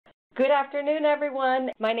Good afternoon, everyone.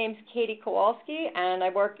 My name is Katie Kowalski, and I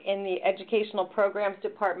work in the Educational Programs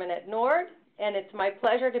Department at NORD, and it's my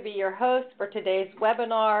pleasure to be your host for today's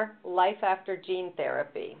webinar, Life After Gene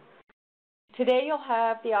Therapy. Today you'll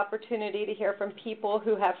have the opportunity to hear from people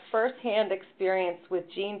who have firsthand experience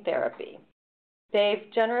with gene therapy.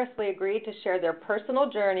 They've generously agreed to share their personal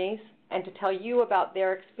journeys and to tell you about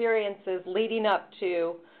their experiences leading up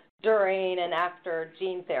to, during, and after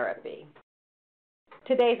gene therapy.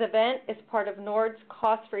 Today's event is part of NORD's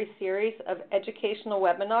cost-free series of educational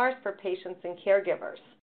webinars for patients and caregivers.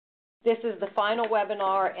 This is the final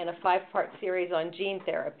webinar in a 5-part series on gene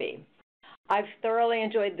therapy. I've thoroughly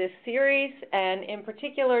enjoyed this series, and in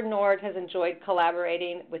particular, NORD has enjoyed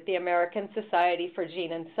collaborating with the American Society for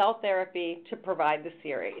Gene and Cell Therapy to provide the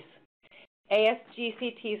series.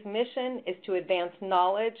 ASGCT's mission is to advance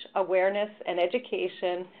knowledge, awareness, and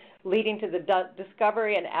education leading to the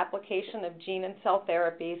discovery and application of gene and cell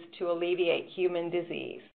therapies to alleviate human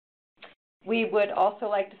disease. We would also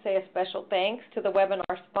like to say a special thanks to the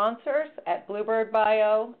webinar sponsors at Bluebird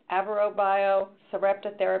Bio, Avero Bio,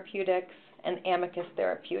 Sarepta Therapeutics, and Amicus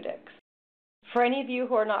Therapeutics. For any of you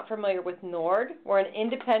who are not familiar with NORD, we're an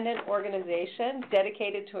independent organization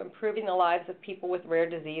dedicated to improving the lives of people with rare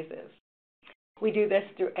diseases. We do this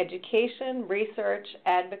through education, research,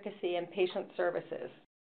 advocacy, and patient services.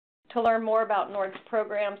 To learn more about NORD's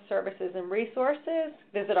programs, services, and resources,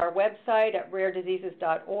 visit our website at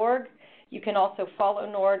rarediseases.org. You can also follow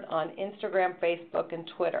NORD on Instagram, Facebook, and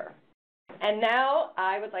Twitter. And now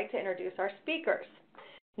I would like to introduce our speakers.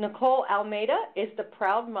 Nicole Almeida is the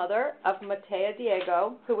proud mother of Matea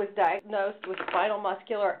Diego, who was diagnosed with spinal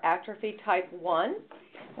muscular atrophy type 1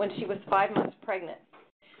 when she was 5 months pregnant.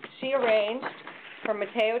 She arranged for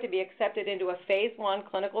Mateo to be accepted into a Phase 1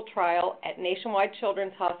 clinical trial at Nationwide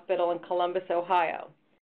Children's Hospital in Columbus, Ohio.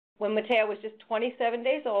 When Mateo was just 27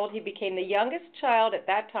 days old, he became the youngest child at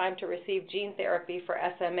that time to receive gene therapy for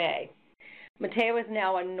SMA. Mateo is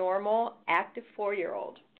now a normal, active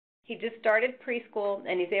 4-year-old. He just started preschool,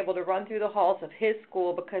 and he's able to run through the halls of his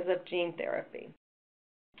school because of gene therapy.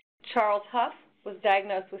 Charles Huff was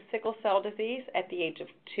diagnosed with sickle cell disease at the age of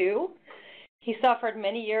 2. He suffered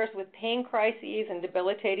many years with pain crises and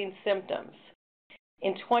debilitating symptoms.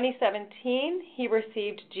 In 2017, he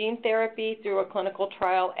received gene therapy through a clinical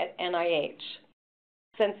trial at NIH.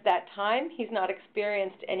 Since that time, he's not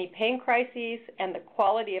experienced any pain crises, and the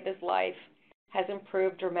quality of his life has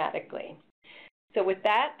improved dramatically. So with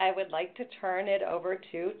that, I would like to turn it over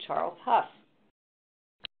to Charles Huff.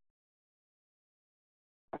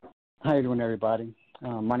 How you doing, everybody?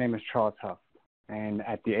 My name is Charles Huff. And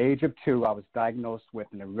at the age of 2, I was diagnosed with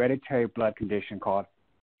an hereditary blood condition called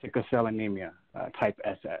sickle cell anemia, type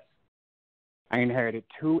SS. I inherited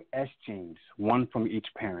 2 S genes, one from each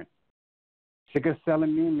parent. Sickle cell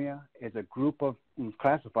anemia is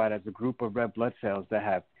classified as a group of red blood cells that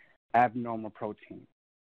have abnormal protein.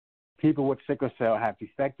 People with sickle cell have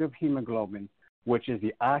defective hemoglobin, which is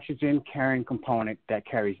the oxygen-carrying component that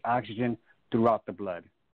carries oxygen throughout the blood.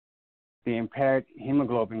 The impaired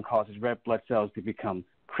hemoglobin causes red blood cells to become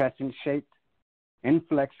crescent-shaped,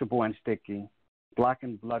 inflexible, and sticky,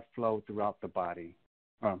 blocking blood flow throughout the body.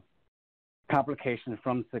 Complications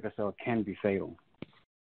from sickle cell can be fatal.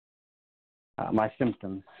 My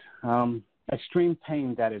symptoms. Extreme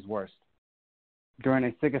pain that is worst. During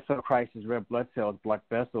a sickle cell crisis, red blood cells block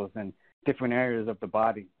vessels in different areas of the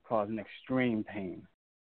body, causing extreme pain.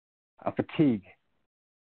 Fatigue.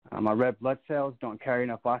 My red blood cells don't carry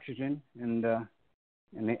enough oxygen in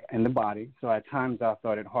the body, so at times I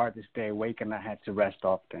felt it hard to stay awake and I had to rest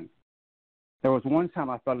often. There was one time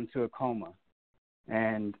I fell into a coma,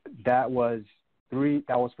 and that was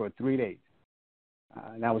for 3 days.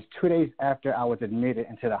 That was 2 days after I was admitted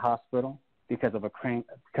into the hospital because of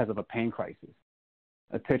a pain crisis.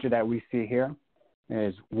 The picture that we see here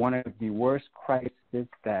is one of the worst crises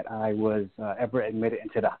that I was ever admitted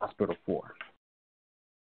into the hospital for.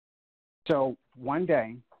 So one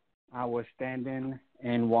day, I was standing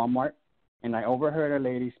in Walmart, and I overheard a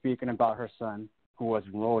lady speaking about her son who was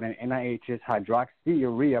enrolled in NIH's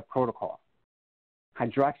hydroxyurea protocol.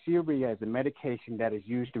 Hydroxyurea is a medication that is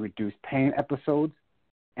used to reduce pain episodes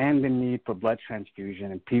and the need for blood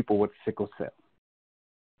transfusion in people with sickle cell.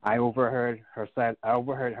 I overheard her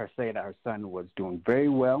say that her son was doing very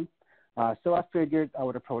well, so I figured I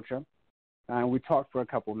would approach her. We talked for a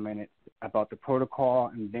couple of minutes about the protocol,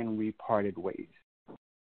 and then we parted ways.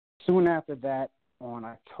 Soon after that, on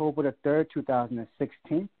October the 3rd,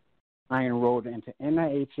 2016, I enrolled into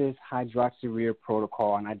NIH's hydroxyurea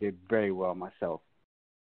protocol, and I did very well myself.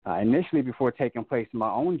 Initially, before taking place in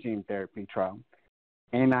my own gene therapy trial,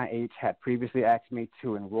 NIH had previously asked me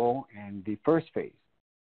to enroll in the first phase.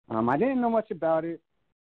 I didn't know much about it,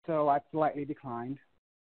 so I politely declined.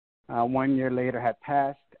 1 year later had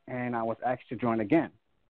passed, and I was asked to join again.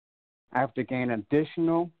 After gaining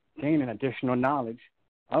additional knowledge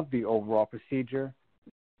of the overall procedure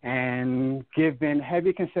and given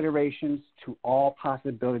heavy considerations to all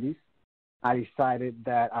possibilities, I decided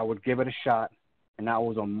that I would give it a shot, and that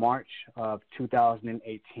was on March of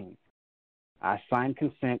 2018. I signed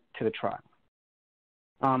consent to the trial.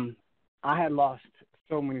 I had lost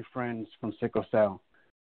so many friends from sickle cell.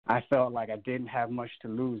 I felt like I didn't have much to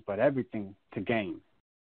lose, but everything to gain.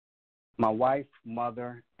 My wife,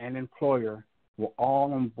 mother, and employer were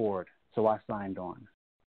all on board, so I signed on.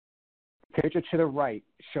 The picture to the right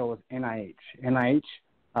shows NIH.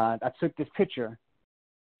 I took this picture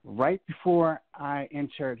right before I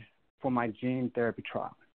entered for my gene therapy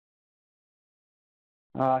trial.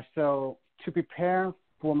 So to prepare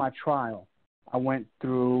for my trial, I went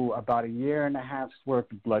through about 1.5 years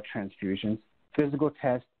worth of blood transfusions, physical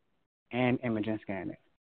tests, and imaging scanning.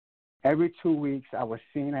 Every 2 weeks, I was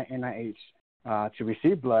seen at NIH to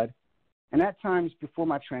receive blood, and at times before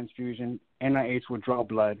my transfusion, NIH would draw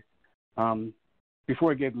blood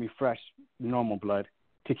before it gave me fresh, normal blood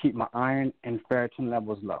to keep my iron and ferritin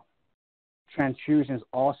levels low. Transfusions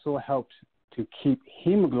also helped to keep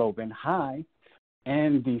hemoglobin high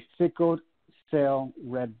and the sickled cell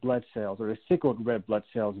red blood cells, or the sickled red blood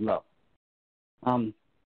cells, low.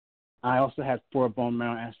 I also had 4 bone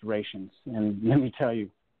marrow aspirations, and let me tell you,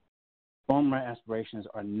 bone marrow aspirations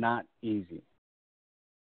are not easy.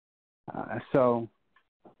 So,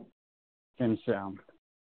 stem cell.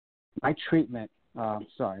 My treatment,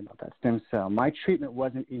 stem cell. My treatment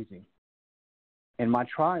wasn't easy. In my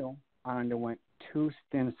trial, I underwent 2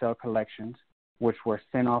 stem cell collections, which were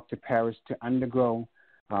sent off to Paris to undergo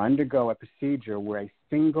a procedure where a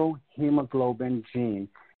single hemoglobin gene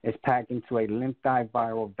is packed into a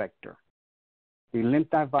lentiviral vector. The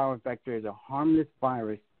lentiviral vector is a harmless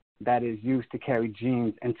virus that is used to carry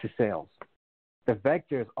genes into cells. The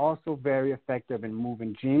vector is also very effective in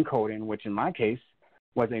moving gene coding, which in my case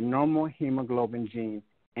was a normal hemoglobin gene,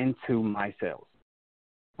 into my cells.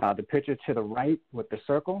 The picture to the right with the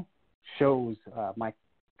circle shows my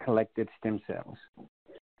collected stem cells.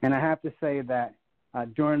 And I have to say that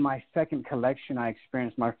during my second collection, I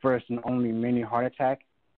experienced my first and only mini heart attack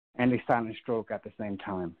and a silent stroke at the same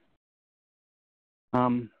time.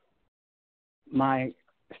 My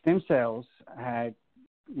stem cells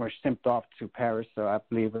were sent off to Paris, so I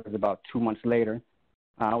believe it was about 2 months later.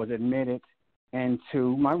 I was admitted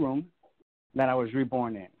into my room that I was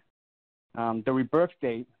reborn in. The rebirth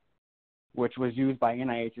date, which was used by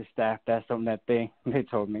NIH's staff, that's something that they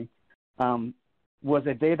told me, was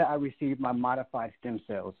the day that I received my modified stem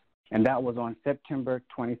cells, and that was on September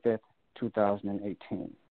 25th,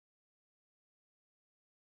 2018.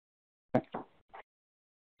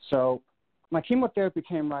 So my chemotherapy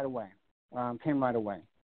came right away.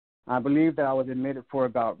 I believe that I was admitted for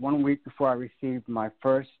about 1 week before I received my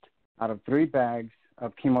first out of 3 bags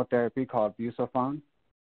of chemotherapy called busulfan.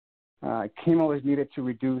 Chemo is needed to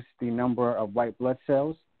reduce the number of white blood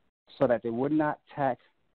cells so that they would not attack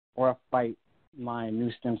or fight my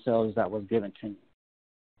new stem cells that was given to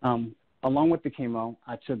me. Along with the chemo,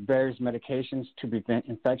 I took various medications to prevent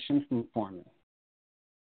infection from forming.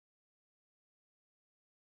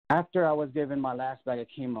 After I was given my last bag of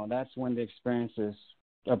chemo, that's when the experiences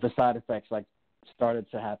of the side effects started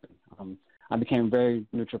to happen. I became very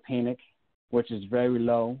neutropenic, which is very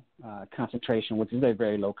low concentration, which is a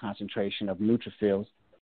very low concentration of neutrophils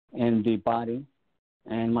in the body,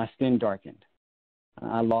 and my skin darkened.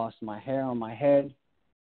 I lost my hair on my head.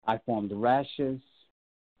 I formed rashes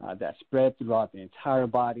that spread throughout the entire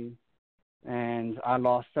body, and I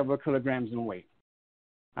lost several kilograms in weight.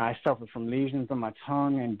 I suffered from lesions on my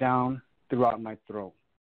tongue and down throughout my throat.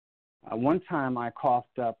 One time I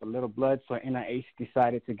coughed up a little blood, so NIH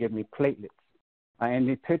decided to give me platelets. In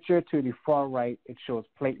the picture to the far right, it shows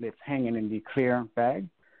platelets hanging in the clear bag.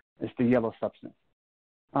 It's the yellow substance.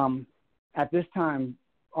 At this time,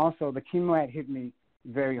 also, the chemo had hit me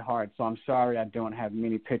very hard, so I'm sorry I don't have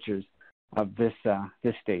many pictures of this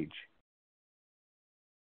stage.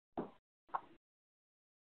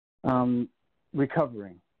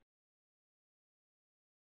 Recovery.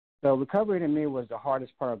 So recovery to me was the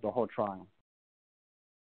hardest part of the whole trial.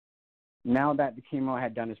 Now that the chemo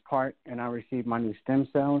had done its part and I received my new stem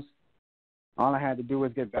cells, all I had to do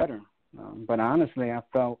was get better. But honestly, I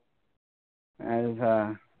felt as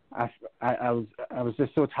I was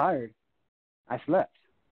just so tired. I slept.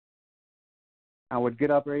 I would get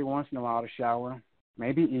up every once in a while to shower,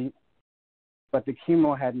 maybe eat, but the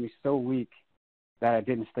chemo had me so weak that I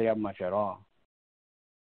didn't stay up much at all.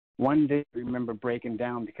 One day, I remember breaking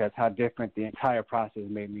down because how different the entire process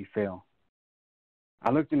made me feel.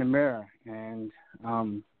 I looked in the mirror, and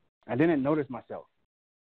I didn't notice myself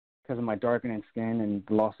because of my darkening skin and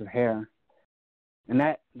the loss of hair, and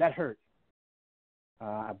that hurt.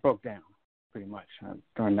 I broke down pretty much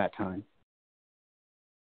during that time.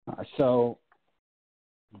 So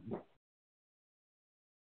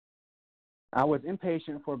I was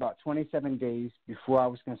inpatient for about 27 days before I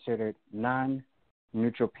was considered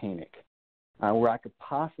non-neutropenic, where I could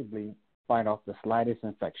possibly fight off the slightest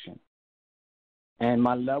infection. And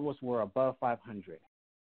my levels were above 500.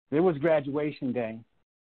 It was graduation day,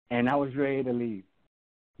 and I was ready to leave.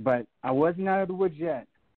 But I wasn't out of the woods yet.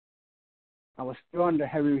 I was still under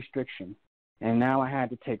heavy restriction, and now I had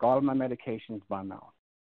to take all of my medications by mouth.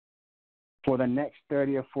 For the next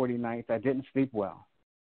 30 or 40 nights, I didn't sleep well.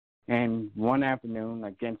 And one afternoon,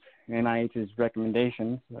 against NIH's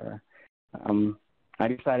recommendations, I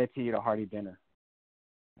decided to eat a hearty dinner.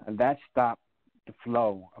 That stopped the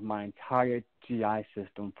flow of my entire GI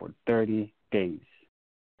system for 30 days.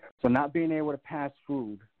 So not being able to pass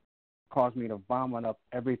food caused me to vomit up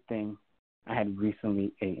everything I had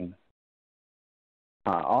recently eaten.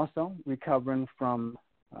 Also, recovering from,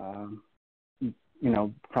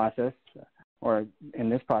 process, or in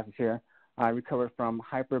this process here, I recovered from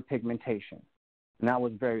hyperpigmentation, and that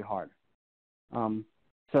was very hard.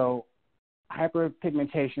 So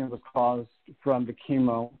hyperpigmentation was caused from the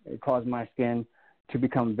chemo. It caused my skin to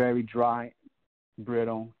become very dry,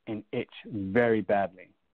 brittle, and itch very badly.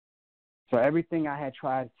 So everything I had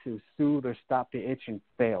tried to soothe or stop the itching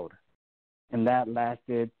failed, and that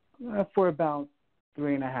lasted for about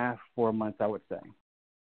 3.5, 4 months, I would say.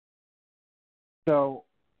 So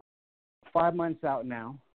 5 months out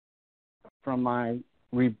now from my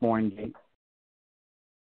reborn date.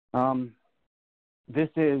 This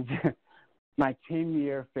is my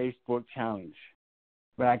 10-year Facebook challenge.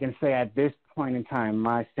 But I can say at this point in time,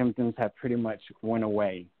 my symptoms have pretty much went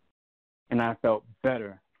away, and I felt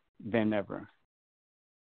better than ever.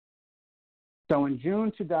 So in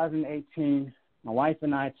June 2018, my wife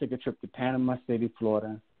and I took a trip to Panama City,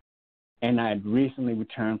 Florida, and I had recently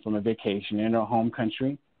returned from a vacation in our home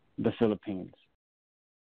country, the Philippines.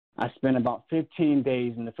 I spent about 15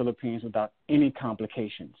 days in the Philippines without any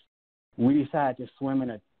complications. We decided to swim in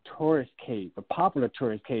a tourist cave, a popular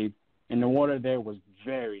tourist cave, and the water there was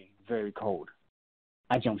very, very cold.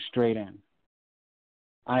 I jumped straight in.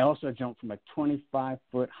 I also jumped from a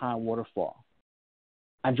 25-foot high waterfall.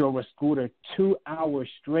 I drove a scooter 2 hours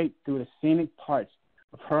straight through the scenic parts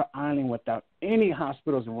of her island without any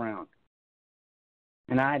hospitals around.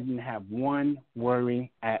 And I didn't have one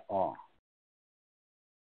worry at all.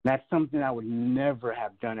 That's something I would never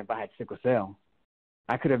have done if I had sickle cell.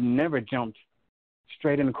 I could have never jumped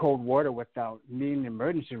straight into cold water without needing an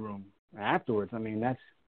emergency room afterwards. I mean, that's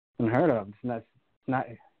unheard of.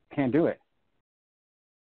 Can't do it.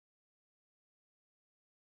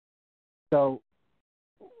 So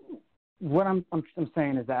what I'm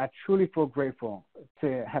saying is that I truly feel grateful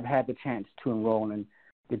to have had the chance to enroll in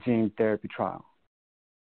the gene therapy trial.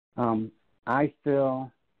 I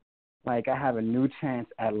feel like I have a new chance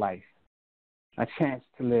at life, a chance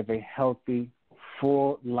to live a healthy,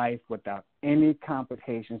 full life without any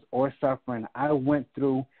complications or suffering I went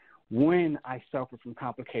through when I suffered from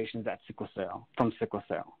complications from sickle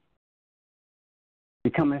cell.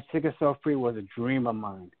 Becoming sickle cell free was a dream of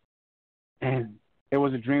mine, and it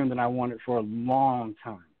was a dream that I wanted for a long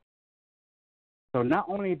time. So not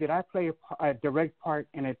only did I play a direct part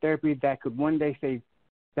in a therapy that could one day save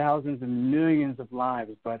thousands and millions of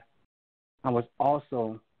lives, but I was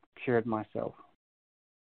also cured myself.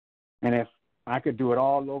 And if I could do it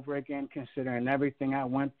all over again, considering everything I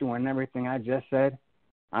went through and everything I just said,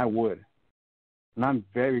 I would. And I'm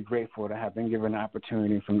very grateful to have been given an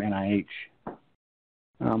opportunity from NIH.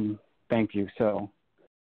 Thank you. So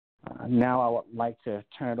now I would like to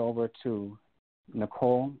turn it over to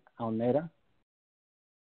Nicole Almeida.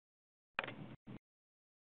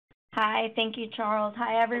 Hi, thank you, Charles.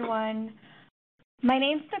 Hi, everyone. My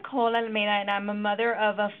name's Nicole Almeida, and I'm a mother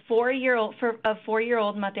of a four-year-old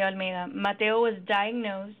Mateo Almeida. Mateo was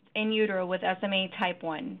diagnosed in utero with SMA type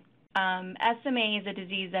 1. SMA is a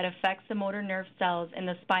disease that affects the motor nerve cells in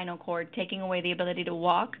the spinal cord, taking away the ability to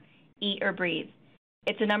walk, eat, or breathe.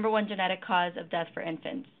 It's the #1 genetic cause of death for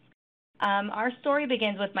infants. Our story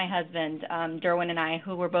begins with my husband, Derwin, and I,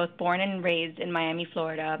 who were both born and raised in Miami,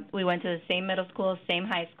 Florida. We went to the same middle school, same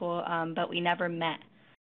high school, but we never met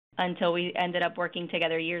until we ended up working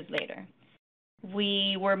together years later.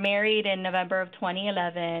 We were married in November of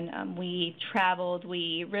 2011. We traveled.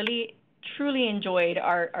 We really, truly enjoyed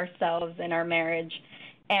ourselves and our marriage,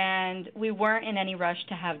 and we weren't in any rush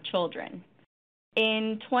to have children.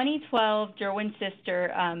 In 2012, Derwin's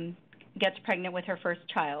sister gets pregnant with her first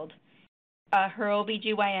child. Her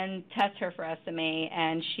OBGYN tests her for SMA,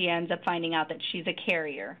 and she ends up finding out that she's a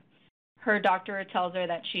carrier. Her doctor tells her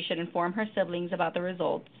that she should inform her siblings about the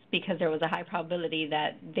results because there was a high probability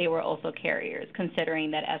that they were also carriers,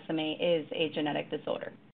 considering that SMA is a genetic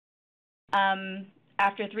disorder.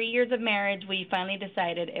 After 3 years of marriage, we finally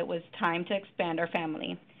decided it was time to expand our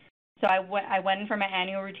family. So I went in for my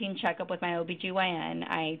annual routine checkup with my OBGYN.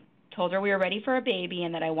 I told her we were ready for a baby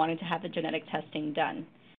and that I wanted to have the genetic testing done.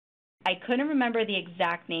 I couldn't remember the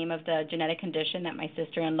exact name of the genetic condition that my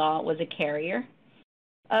sister-in-law was a carrier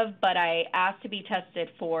of, but I asked to be tested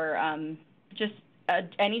for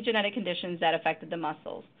any genetic conditions that affected the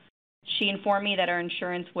muscles. She informed me that our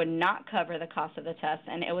insurance would not cover the cost of the test,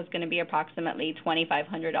 and it was going to be approximately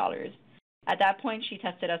 $2,500. At that point, she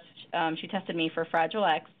tested me for Fragile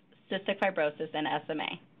X, cystic fibrosis, and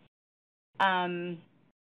SMA.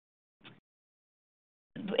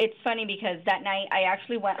 It's funny because that night, I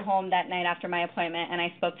actually went home that night after my appointment, and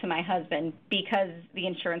I spoke to my husband because the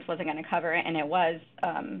insurance wasn't going to cover it, and it was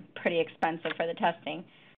pretty expensive for the testing.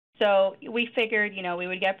 So we figured, we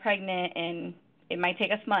would get pregnant, and it might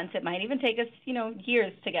take us months. It might even take us,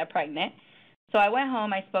 years to get pregnant. So I went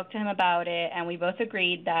home, I spoke to him about it, and we both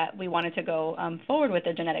agreed that we wanted to go forward with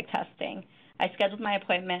the genetic testing. I scheduled my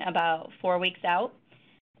appointment about 4 weeks out,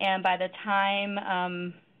 and by the time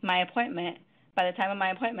of my appointment,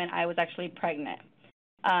 I was actually pregnant.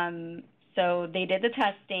 So they did the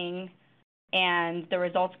testing, and the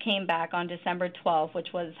results came back on December 12th, which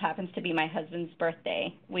happens to be my husband's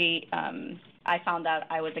birthday. I found out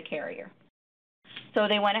I was a carrier. So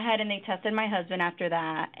they went ahead and they tested my husband after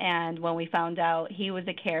that, and when we found out he was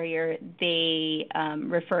a carrier, they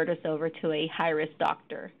referred us over to a high-risk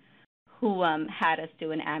doctor who had us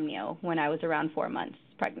do an amnio when I was around 4 months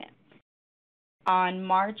pregnant. On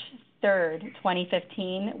March 3rd,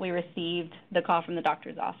 2015, we received the call from the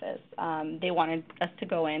doctor's office. They wanted us to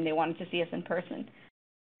go in. They wanted to see us in person.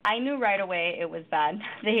 I knew right away it was bad.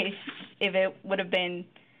 If it would have been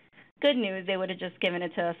good news, they would have just given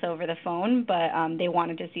it to us over the phone, but they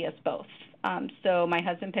wanted to see us both. So my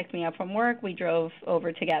husband picked me up from work. We drove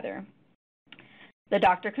over together. The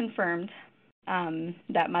doctor confirmed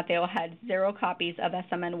that Mateo had 0 copies of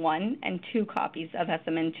SMN1 and 2 copies of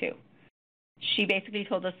SMN2. She basically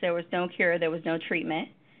told us there was no cure, there was no treatment.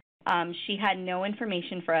 She had no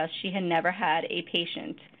information for us. She had never had a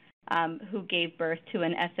patient who gave birth to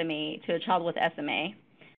a child with SMA.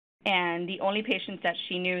 And the only patients that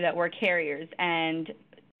she knew that were carriers and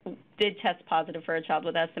did test positive for a child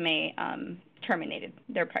with SMA terminated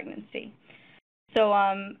their pregnancy. So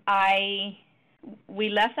we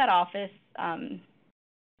left that office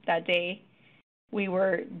that day. We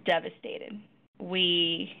were devastated.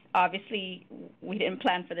 We didn't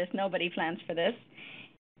plan for this. Nobody plans for this.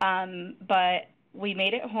 But we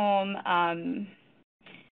made it home.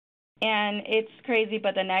 And it's crazy,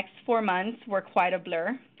 but the next 4 months were quite a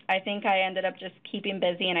blur. I think I ended up just keeping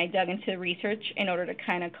busy, and I dug into research in order to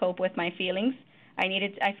kind of cope with my feelings.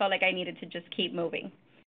 I felt like I needed to just keep moving.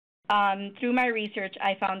 Through my research,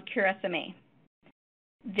 I found Cure SMA.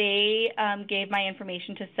 They gave my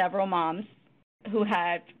information to several moms who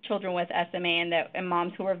had children with SMA and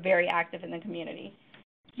moms who were very active in the community.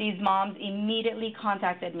 These moms immediately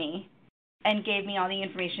contacted me and gave me all the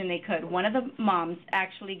information they could. One of the moms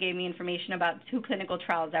actually gave me information about 2 clinical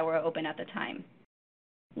trials that were open at the time.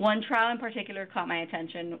 One trial in particular caught my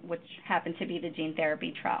attention, which happened to be the gene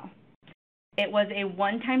therapy trial. It was a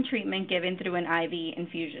one-time treatment given through an IV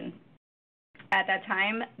infusion. At that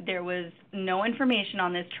time, there was no information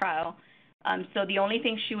on this trial, so the only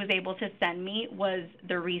thing she was able to send me was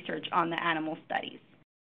the research on the animal studies.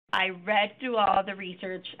 I read through all the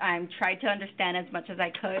research. I tried to understand as much as I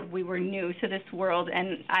could. We were new to this world,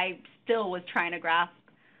 and I still was trying to grasp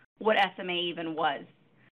what SMA even was.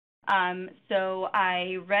 So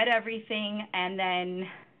I read everything, and then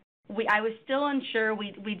I was still unsure.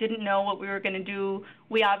 We didn't know what we were going to do.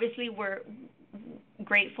 We obviously were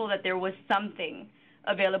grateful that there was something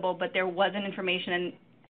available, but there wasn't information. And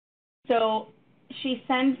so she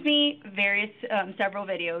sends me several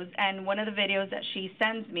videos, and one of the videos that she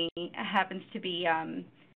sends me happens to be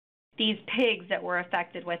these pigs that were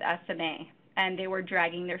affected with SMA, and they were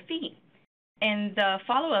dragging their feet. In the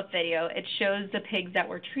follow-up video, it shows the pigs that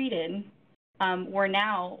were treated were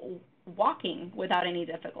now walking without any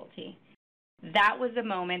difficulty. that was the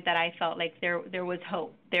moment that I felt like there was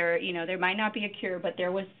hope. There might not be a cure, but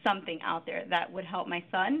there was something out there that would help my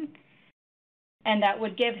son and that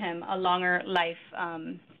would give him a longer life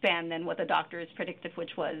span than what the doctors predicted,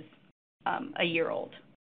 which was a year old.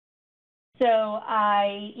 So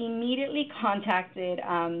I immediately contacted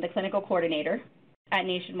the clinical coordinator at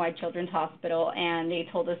Nationwide Children's Hospital, and they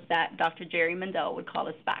told us that Dr. Jerry Mendel would call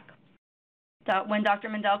us back. So when Dr.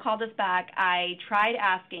 Mendel called us back, I tried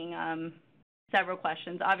asking several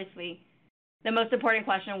questions. Obviously, the most important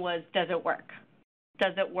question was, does it work?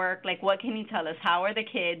 Does it work? Like, what can you tell us? How are the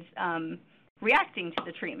kids reacting to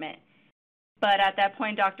the treatment? But at that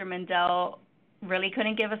point, Dr. Mendel really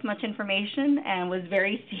couldn't give us much information and was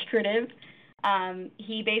very secretive.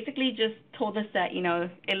 He basically just told us that,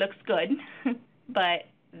 it looks good, but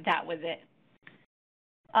that was it.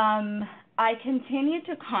 I continued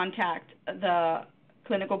to contact the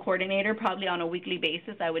clinical coordinator probably on a weekly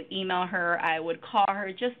basis. I would email her, I would call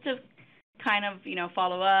her just to kind of,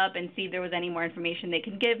 follow up and see if there was any more information they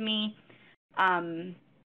could give me.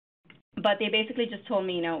 But they basically just told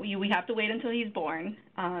me, we have to wait until he's born.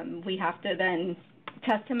 We have to then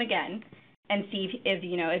test him again and see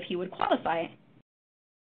if he would qualify.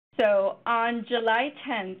 So on July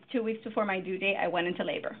 10th, 2 weeks before my due date, I went into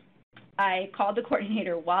labor. I called the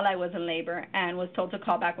coordinator while I was in labor and was told to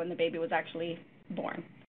call back when the baby was actually born.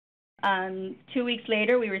 2 weeks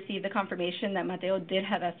later, we received the confirmation that Mateo did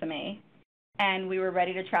have SMA, and we were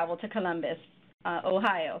ready to travel to Columbus,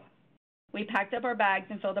 Ohio. We packed up our bags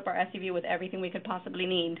and filled up our SUV with everything we could possibly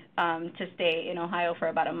need to stay in Ohio for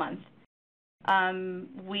about a month.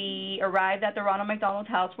 We arrived at the Ronald McDonald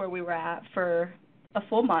House where we were at for a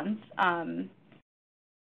full month, and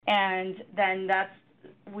then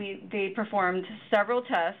they performed several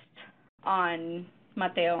tests on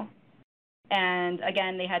Mateo, and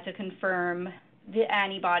again they had to confirm the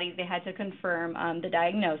antibodies, they had to confirm the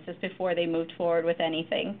diagnosis before they moved forward with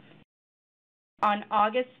anything. On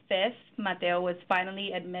August 5th, Mateo was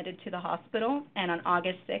finally admitted to the hospital, and on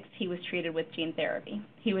August 6th, he was treated with gene therapy.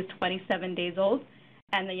 He was 27 days old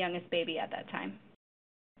and the youngest baby at that time.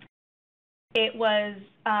 It was,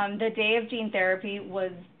 the day of gene therapy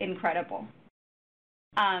was incredible.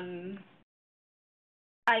 I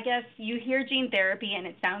guess you hear gene therapy and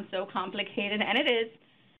it sounds so complicated, and it is,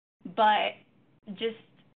 but just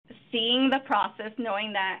seeing the process,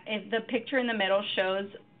 knowing that if the picture in the middle shows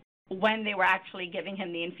when they were actually giving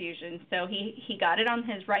him the infusion. So he got it on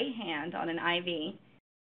his right hand on an IV,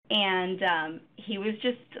 and he was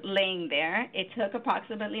just laying there. It took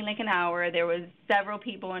approximately like an hour. There was several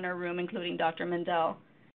people in our room, including Dr. Mendel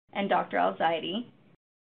and Dr. Alzaidi.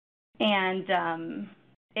 And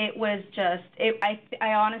it was just, I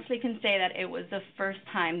honestly can say that it was the first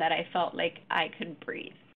time that I felt like I could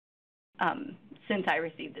breathe since I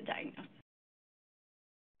received the diagnosis.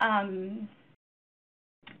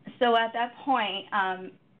 So at that point,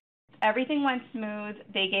 everything went smooth.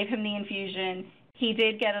 They gave him the infusion. He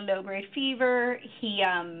did get a low-grade fever. He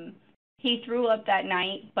threw up that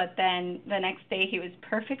night, but then the next day he was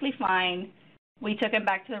perfectly fine. We took him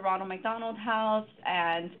back to the Ronald McDonald House,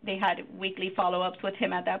 and they had weekly follow-ups with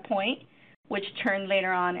him at that point, which turned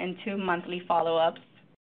later on into monthly follow-ups,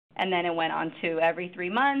 and then it went on to every 3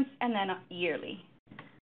 months, and then yearly.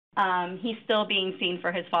 He's still being seen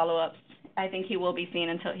for his follow-ups. I think he will be seen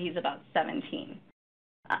until he's about 17.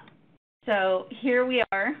 So here we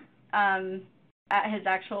are at his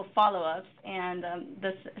actual follow-ups and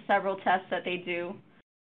the several tests that they do.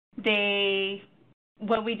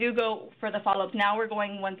 When we do go for the follow-ups, now we're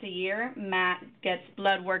going once a year. Matt gets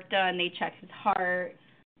blood work done. They check his heart.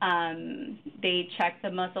 They check the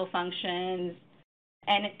muscle functions.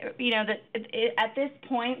 And, at this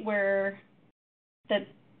point where the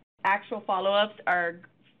actual follow-ups are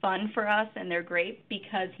fun for us, and they're great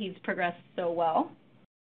because he's progressed so well.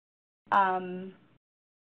 I'm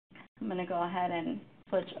going to go ahead and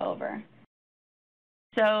switch over.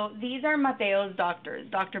 So these are Mateo's doctors,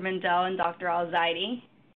 Dr. Mendel and Dr. Alzaidi,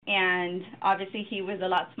 and obviously he was a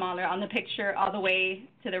lot smaller. On the picture all the way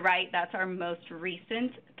to the right, that's our most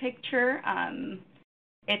recent picture.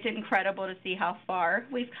 It's incredible to see how far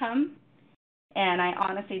we've come, and I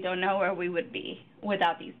honestly don't know where we would be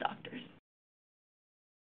without these doctors.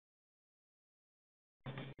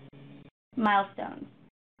 Milestones.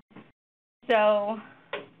 So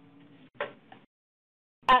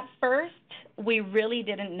at first, we really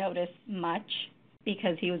didn't notice much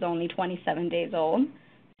because he was only 27 days old.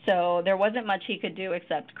 So there wasn't much he could do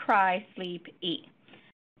except cry, sleep, eat.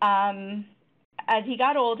 As he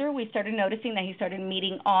got older, we started noticing that he started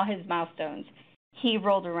meeting all his milestones. He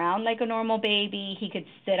rolled around like a normal baby. He could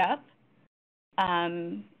sit up.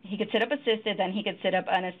 He could sit up assisted, then he could sit up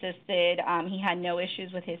unassisted. He had no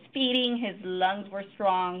issues with his feeding. His lungs were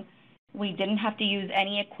strong. We didn't have to use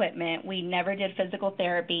any equipment. We never did physical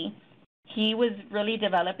therapy. He was really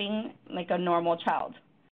developing like a normal child.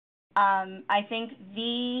 I think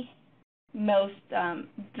the milestone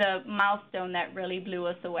that really blew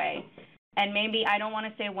us away, and maybe I don't want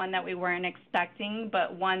to say one that we weren't expecting,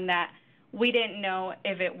 but one that we didn't know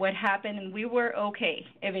if it would happen, and we were okay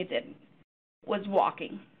if it didn't, was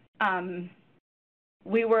walking.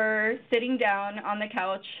 We were sitting down on the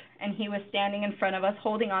couch, and he was standing in front of us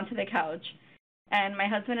holding onto the couch. And my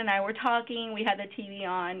husband and I were talking, we had the TV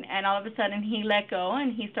on, and all of a sudden he let go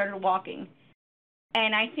and he started walking.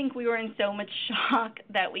 And I think we were in so much shock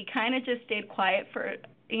that we kind of just stayed quiet for,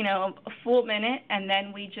 a full minute, and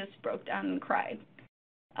then we just broke down and cried.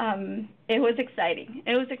 It was exciting.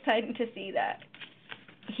 It was exciting to see that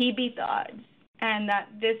he beat the odds and that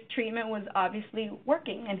this treatment was obviously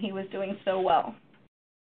working and he was doing so well.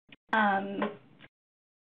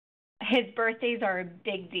 His birthdays are a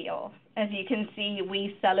big deal. As you can see,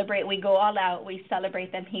 we celebrate, we go all out, we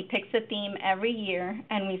celebrate them. He picks a theme every year,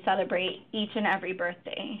 and we celebrate each and every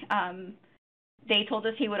birthday. They told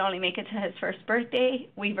us he would only make it to his first birthday.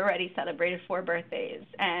 We've already celebrated 4 birthdays,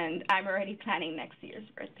 and I'm already planning next year's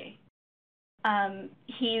birthday.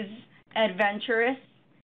 He's adventurous.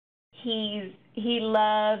 He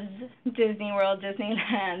loves Disney World,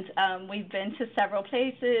 Disneyland. We've been to several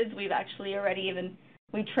places. We've actually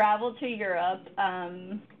we traveled to Europe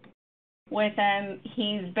with him.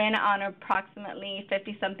 He's been on approximately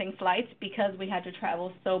 50-something flights because we had to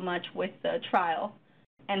travel so much with the trial,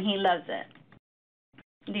 and he loves it.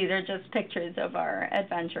 These are just pictures of our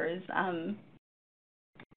adventures. And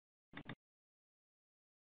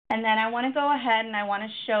then I want to go ahead and I want to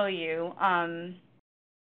show you,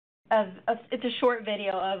 it's a short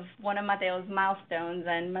video of one of Mateo's milestones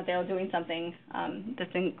and Mateo doing something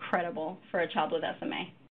that's incredible for a child with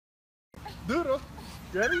SMA. Doodle,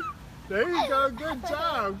 ready? There you go, good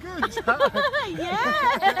job, good job.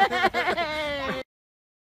 Yeah!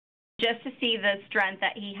 Just to see the strength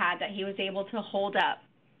that he had, that he was able to hold up,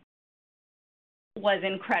 was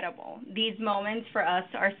incredible. These moments for us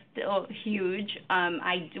are still huge.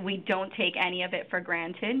 We don't take any of it for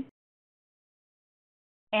granted.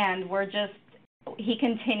 And he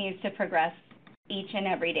continues to progress each and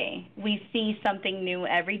every day. We see something new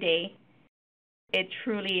every day. It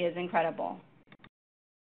truly is incredible.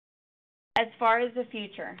 As far as the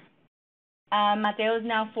future, Mateo is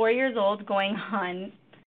now 4 years old, going on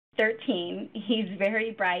 13. He's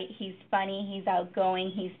very bright, he's funny, he's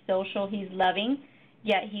outgoing, he's social, he's loving,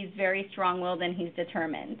 yet he's very strong-willed and he's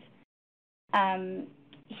determined.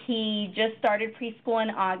 He just started preschool in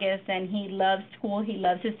August, and he loves school, he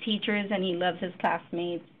loves his teachers, and he loves his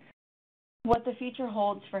classmates. What the future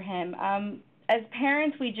holds for him. As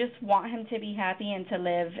parents, we just want him to be happy and to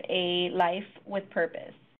live a life with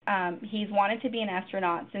purpose. He's wanted to be an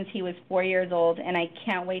astronaut since he was 4 years old, and I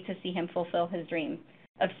can't wait to see him fulfill his dream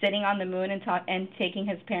of sitting on the moon and taking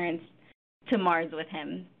his parents to Mars with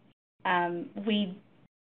him.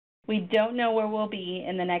 We don't know where we'll be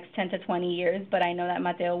in the next 10 to 20 years, but I know that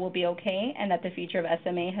Mateo will be okay and that the future of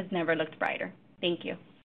SMA has never looked brighter. Thank you.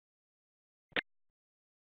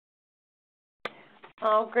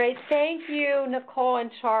 Oh, great. Thank you, Nicole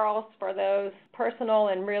and Charles, for those personal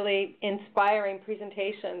and really inspiring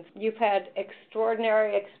presentations. You've had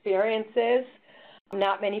extraordinary experiences.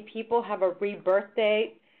 Not many people have a rebirth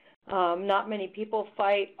date. Not many people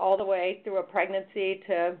fight all the way through a pregnancy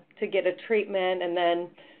to get a treatment and then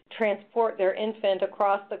transport their infant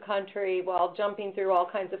across the country while jumping through all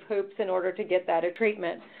kinds of hoops in order to get that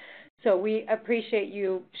treatment. So we appreciate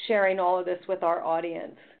you sharing all of this with our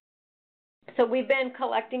audience. So we've been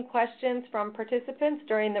collecting questions from participants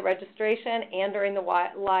during the registration and during the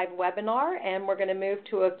live webinar, and we're going to move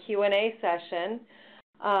to a Q&A session.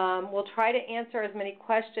 We'll try to answer as many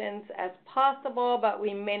questions as possible, but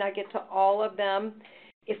we may not get to all of them.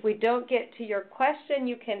 If we don't get to your question,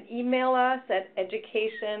 you can email us at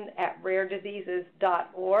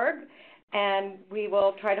education@rarediseases.org, and we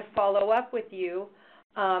will try to follow up with you.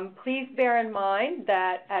 Please bear in mind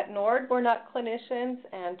that at NORD we're not clinicians,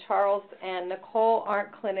 and Charles and Nicole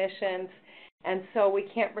aren't clinicians, and so we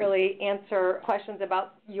can't really answer questions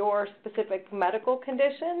about your specific medical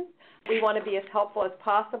condition. We want to be as helpful as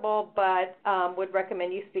possible, but would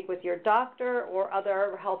recommend you speak with your doctor or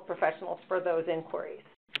other health professionals for those inquiries.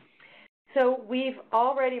 So we've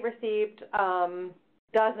already received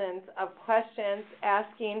dozens of questions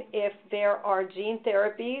asking if there are gene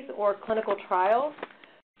therapies or clinical trials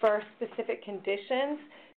for specific conditions.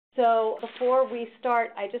 So before we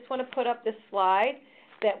start, I just want to put up this slide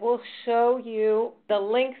that will show you the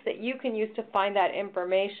links that you can use to find that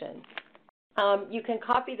information. You can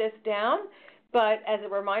copy this down, but as a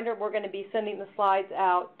reminder, we're going to be sending the slides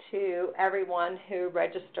out to everyone who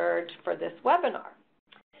registered for this webinar.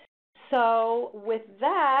 So with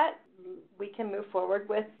that, we can move forward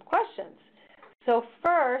with questions. So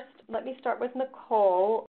first, let me start with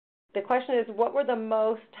Nicole. The question is, what were the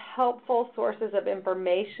most helpful sources of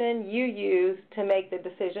information you used to make the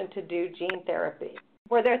decision to do gene therapy?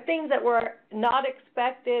 Were there things that were not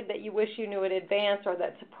expected that you wish you knew in advance or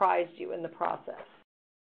that surprised you in the process?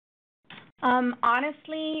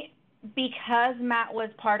 Honestly, because Matt was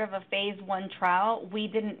part of a phase 1 trial, we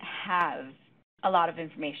didn't have a lot of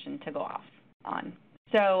information to go off on.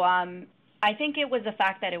 So I think it was the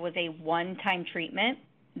fact that it was a one-time treatment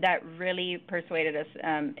that really persuaded us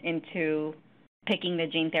into picking the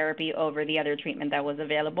gene therapy over the other treatment that was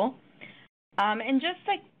available. And just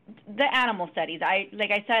like the animal studies, I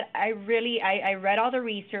read all the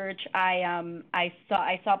research. I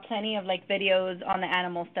saw plenty of videos on the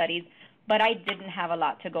animal studies, but I didn't have a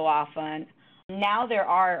lot to go off on. Now there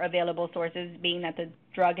are available sources, being that the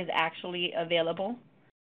drug is actually available.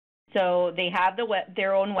 So they have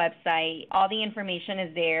their own website. All the information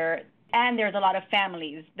is there, and there's a lot of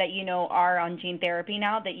families that are on gene therapy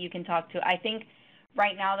now that you can talk to. I think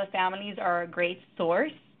right now the families are a great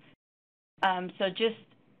source. So just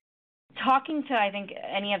talking to, I think,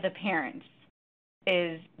 any of the parents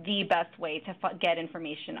is the best way to get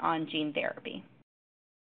information on gene therapy.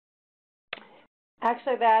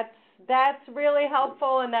 Actually, that's really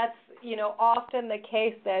helpful, and that's often the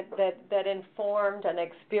case that informed and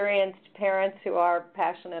experienced parents who are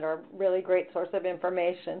passionate are really great source of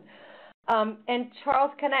information. And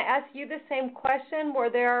Charles, can I ask you the same question? Were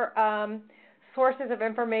there sources of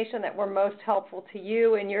information that were most helpful to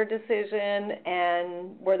you in your decision,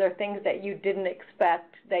 and were there things that you didn't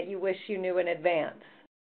expect that you wish you knew in advance?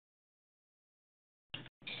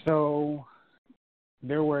 So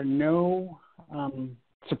there were no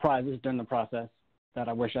surprises during the process that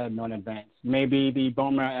I wish I had known in advance. Maybe the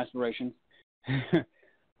bone marrow aspirations.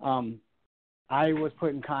 I was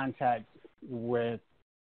put in contact with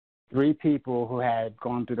 3 people who had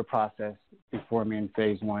gone through the process before me in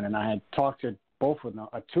phase 1, and I had talked to both of them,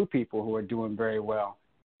 2 people who were doing very well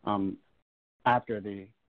after the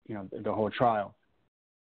whole trial.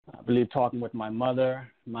 I believe talking with my mother,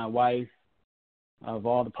 my wife, of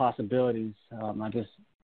all the possibilities, I just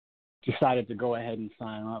decided to go ahead and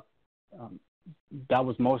sign up. That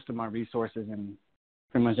was most of my resources and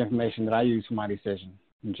pretty much information that I used for my decision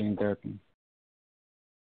in gene therapy.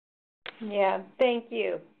 Yeah, thank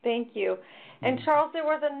you. Thank you. And Charles, there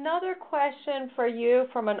was another question for you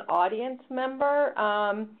from an audience member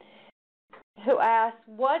who asked,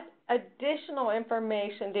 what additional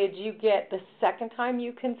information did you get the second time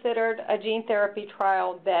you considered a gene therapy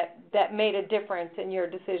trial that made a difference in your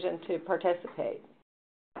decision to participate?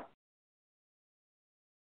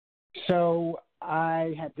 So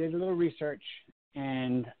I did a little research,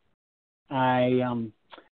 and I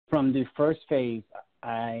from the first phase,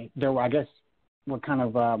 there were, I guess, what kind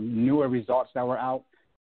of newer results that were out,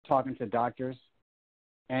 talking to doctors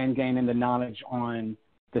and gaining the knowledge on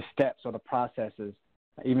the steps or the processes,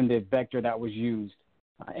 even the vector that was used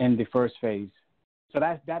in the first phase. So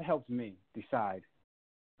that helped me decide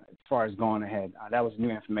as far as going ahead. That was new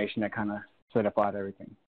information that kind of solidified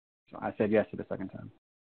everything. So I said yes to the second time.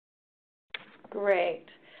 Great.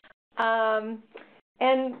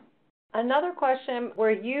 And another question,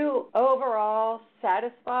 were you overall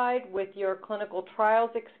satisfied with your clinical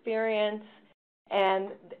trials experience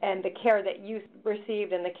and the care that you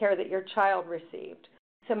received and the care that your child received?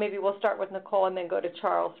 So maybe we'll start with Nicole and then go to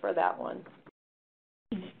Charles for that one.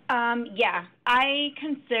 Yeah, I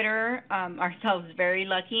consider ourselves very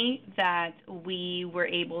lucky that we were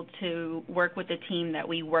able to work with the team that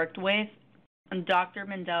we worked with. And Dr.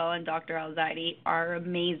 Mendel and Dr. Alzadi are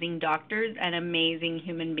amazing doctors and amazing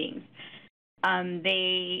human beings.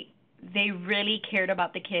 They really cared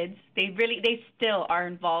about the kids. They still are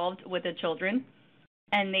involved with the children,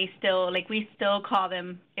 and they still, we still call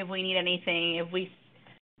them if we need anything, if we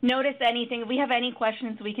notice anything, if we have any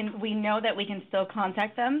questions, we know that we can still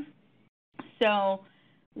contact them. So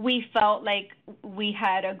we felt like we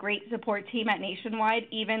had a great support team at Nationwide.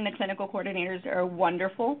 Even the clinical coordinators are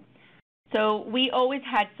wonderful. So we always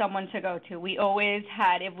had someone to go to. We always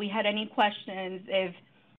had, if we had any questions, if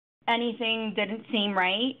anything didn't seem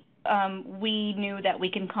right, we knew that we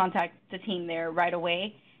can contact the team there right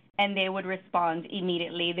away, and they would respond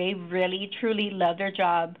immediately. They really, truly love their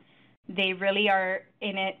job. They really are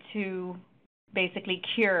in it to basically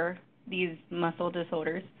cure these muscle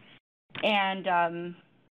disorders. And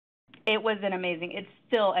it's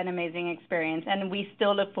still an amazing experience, and we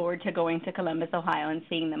still look forward to going to Columbus, Ohio, and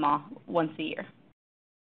seeing them all once a year.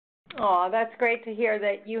 Oh, that's great to hear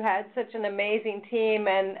that you had such an amazing team,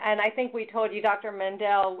 and I think we told you Dr.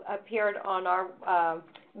 Mendel appeared on our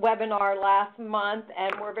webinar last month,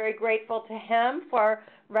 and we're very grateful to him for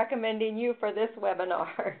recommending you for this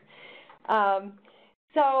webinar.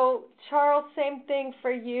 So, Charles, same thing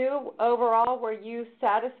for you. Overall, were you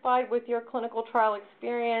satisfied with your clinical trial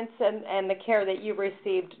experience and the care that you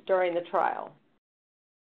received during the trial?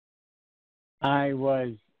 I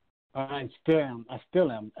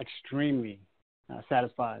still am extremely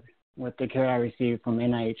satisfied with the care I received from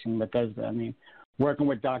NIH and Bethesda. I mean, working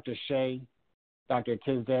with Dr. Shea, Dr.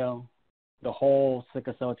 Tisdale, the whole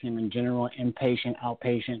sickle cell team in general, inpatient,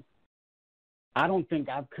 outpatient, I don't think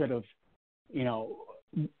I could have,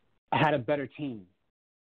 had a better team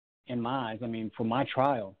in my eyes. I mean, for my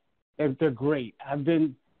trial, they're great. I've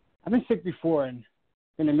been sick before and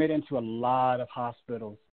been admitted into a lot of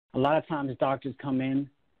hospitals. A lot of times doctors come in,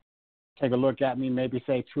 take a look at me, maybe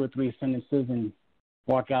say 2 or 3 sentences and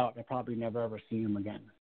walk out. They probably never ever see them again.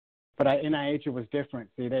 But at NIH, it was different.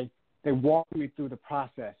 See, they walked me through the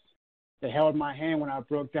process. They held my hand when I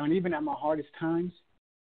broke down. Even at my hardest times,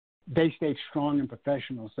 they stayed strong and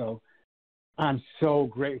professional. So I'm so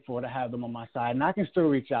grateful to have them on my side. And I can still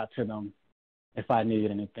reach out to them if I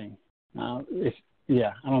needed anything. I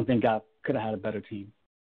don't think I could have had a better team.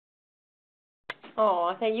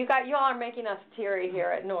 Oh, thank you. You all are making us teary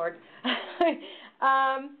here at Nord.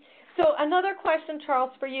 So another question,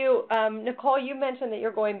 Charles, for you. Nicole, you mentioned that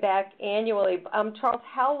you're going back annually. Charles,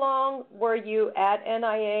 how long were you at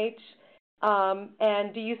NIH?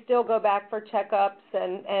 And do you still go back for checkups?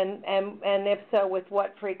 And if so, with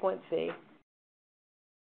what frequency?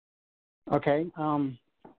 Okay.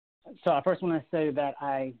 So I first want to say that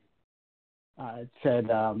I said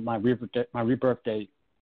my rebirth date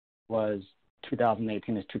was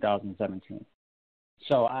 2018 is 2017.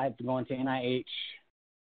 So I've been going to NIH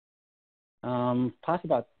possibly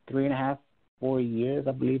about 3.5, 4 years,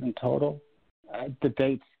 I believe, in total. The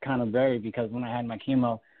dates kind of vary because when I had my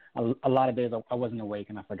chemo, a lot of days I wasn't awake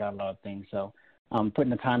and I forgot a lot of things. So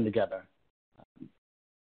putting the time together.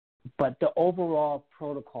 But the overall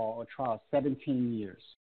protocol or trial, 17 years.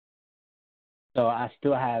 So I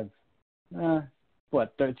still have,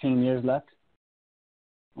 13 years left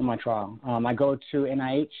on my trial. I go to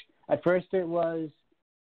NIH. At first it was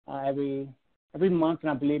every month,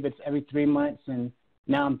 and I believe it's every 3 months. And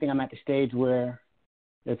now I'm at the stage where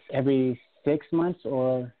it's every 6 months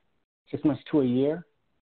or 6 months to a year.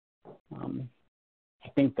 I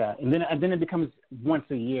think that, and then it becomes once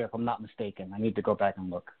a year, if I'm not mistaken. I need to go back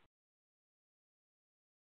and look.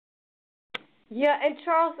 Yeah, and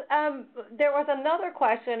Charles, there was another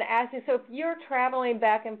question asking, so if you're traveling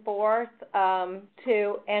back and forth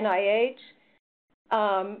to NIH,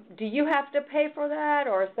 do you have to pay for that,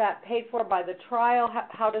 or is that paid for by the trial?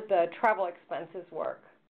 How does the travel expenses work?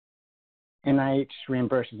 NIH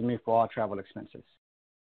reimburses me for all travel expenses.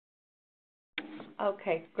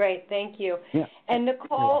 Okay, great, thank you. Yeah. And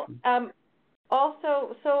Nicole,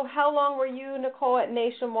 also, so how long were you, Nicole, at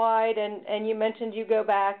Nationwide? And you mentioned you go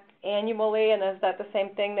back annually, and is that the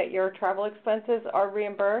same thing that your travel expenses are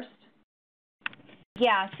reimbursed?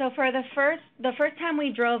 Yeah, so for the first time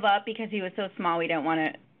we drove up, because he was so small, we didn't want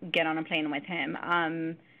to get on a plane with him.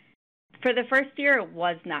 For the first year, it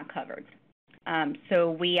was not covered.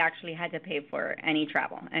 So we actually had to pay for any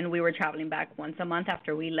travel, and we were traveling back once a month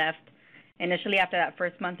after we left. Initially, after that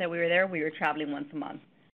first month that we were there, we were traveling once a month.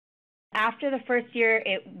 After the first year,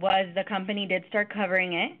 the company did start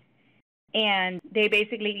covering it, and they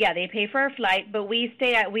basically, they pay for our flight, but we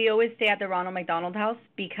always stay at the Ronald McDonald House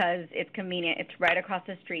because it's convenient. It's right across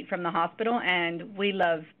the street from the hospital, and we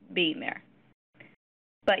love being there.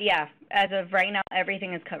 But yeah, as of right now,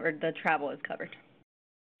 everything is covered. The travel is covered.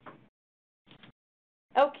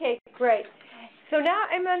 Okay, great. So now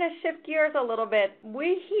I'm going to shift gears a little bit.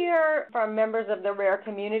 We hear from members of the rare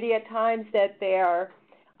community at times that their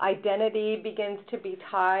identity begins to be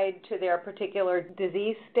tied to their particular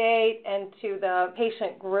disease state and to the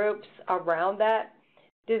patient groups around that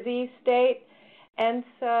disease state. And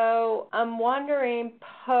so I'm wondering,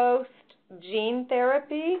 post-gene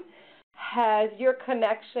therapy, has your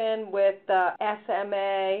connection with the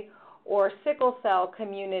SMA or sickle cell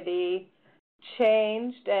community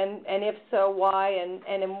changed, and if so, why,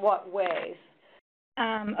 and in what ways?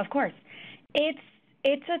 Of course. It's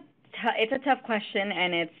a tough question,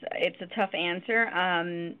 and it's a tough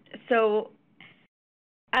answer. So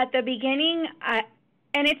at the beginning,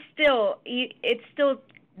 And it's still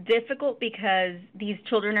difficult because these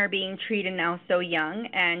children are being treated now so young,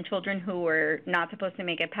 and children who were not supposed to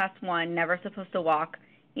make it past 1, never supposed to walk,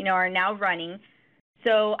 are now running.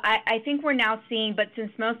 So I think we're now seeing, but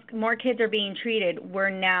since more kids are being treated, we're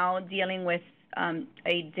now dealing with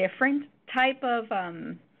a different type of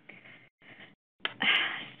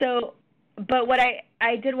but what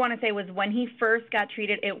I did want to say was when he first got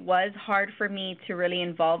treated, it was hard for me to really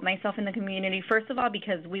involve myself in the community. First of all,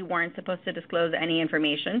 because we weren't supposed to disclose any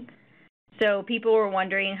information. So people were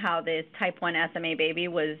wondering how this type 1 SMA baby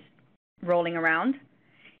was rolling around.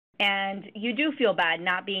 And you do feel bad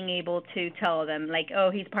not being able to tell them, like, oh,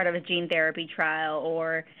 he's part of a gene therapy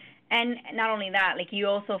trial, and not only that, like, you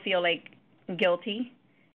also feel like guilty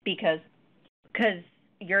because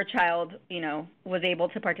your child, was able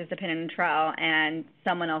to participate in a trial and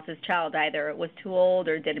someone else's child either was too old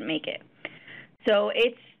or didn't make it. So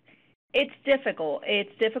it's difficult.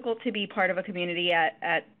 It's difficult to be part of a community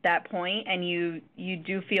at that point, and you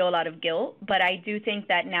do feel a lot of guilt. But I do think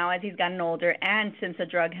that now as he's gotten older and since the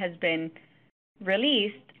drug has been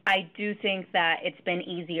released, I do think that it's been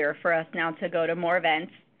easier for us now to go to more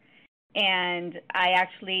events. And I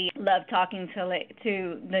actually love talking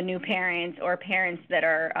to the new parents or parents that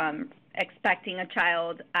are expecting a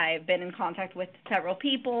child. I've been in contact with several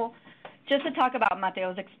people just to talk about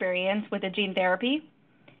Mateo's experience with the gene therapy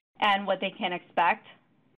and what they can expect.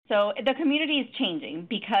 So the community is changing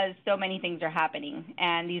because so many things are happening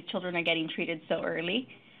and these children are getting treated so early.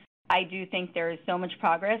 I do think there is so much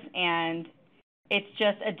progress, and it's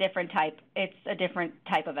just a different type. It's a different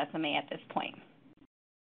type of SMA at this point.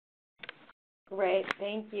 Great,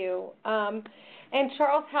 thank you. And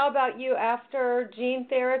Charles, how about you? After gene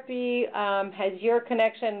therapy, has your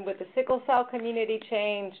connection with the sickle cell community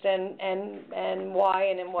changed, and why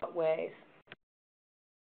and in what ways?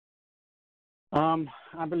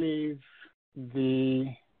 I believe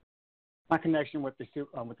my connection with the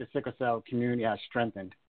sickle cell community has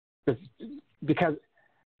strengthened because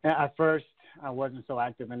at first I wasn't so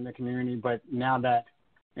active in the community, but now that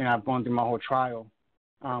I've gone through my whole trial,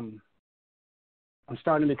 I'm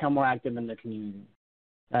starting to become more active in the community.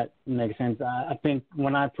 That makes sense. I think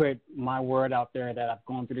when I put my word out there that I've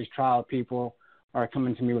gone through this trial, people are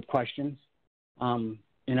coming to me with questions, and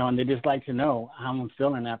they just like to know how I'm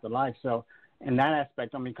feeling after life. So in that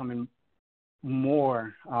aspect, I'm becoming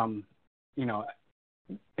more,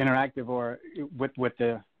 interactive or with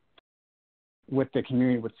the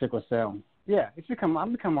community with sickle cell. Yeah,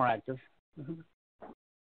 I'm becoming more active. Mm-hmm.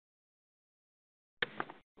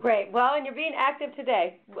 Great. Well, and you're being active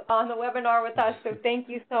today on the webinar with us, so thank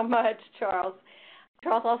you so much, Charles.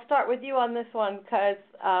 Charles, I'll start with you on this one because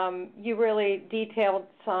you really detailed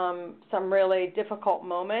some really difficult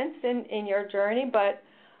moments in your journey, but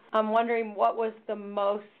I'm wondering what was the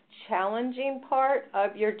most challenging part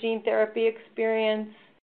of your gene therapy experience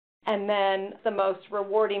and then the most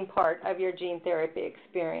rewarding part of your gene therapy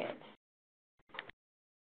experience?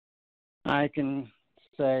 I can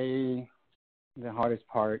say the hardest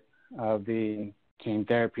part of the gene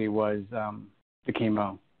therapy was the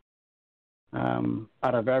chemo.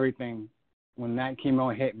 Out of everything, when that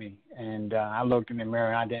chemo hit me and I looked in the mirror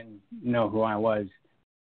and I didn't know who I was,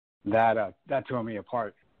 that tore me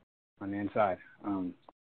apart on the inside.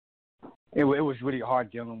 It was really hard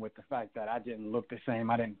dealing with the fact that I didn't look the same,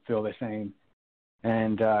 I didn't feel the same,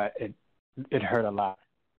 and it hurt a lot.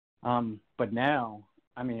 But now,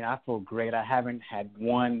 I feel great. I haven't had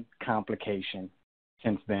one complication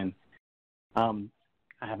since then. I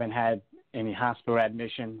haven't had any hospital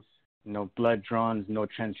admissions, no blood draws, no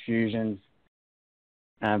transfusions.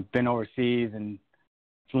 I've been overseas and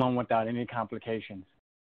flown without any complications.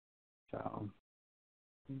 So,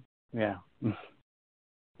 yeah.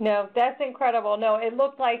 No, that's incredible. No, it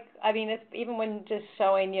looked like, it's even when just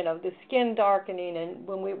showing, the skin darkening, and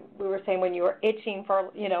when we were saying when you were itching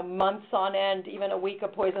for, months on end, even a week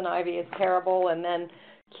of poison ivy is terrible, and then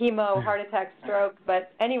chemo, heart attack, stroke.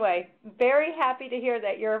 But anyway, very happy to hear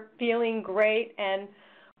that you're feeling great and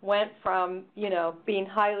went from, being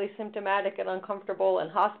highly symptomatic and uncomfortable and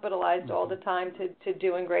hospitalized all the time to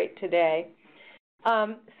doing great today.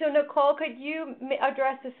 So Nicole, could you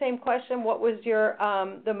address the same question? What was your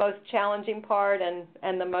the most challenging part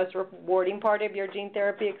and the most rewarding part of your gene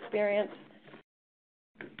therapy experience?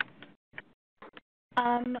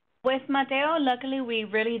 With Mateo, luckily we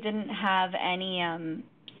really didn't have any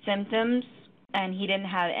symptoms, and he didn't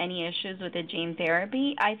have any issues with the gene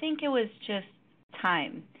therapy. I think it was just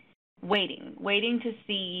time, waiting to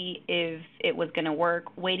see if it was going to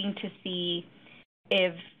work, waiting to see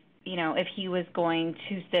if he was going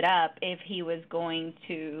to sit up, if he was going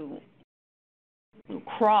to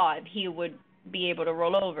crawl, if he would be able to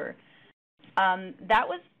roll over. That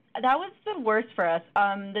was the worst for us.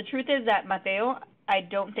 The truth is that Mateo, I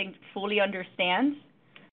don't think fully understands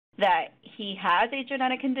that he has a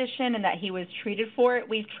genetic condition and that he was treated for it.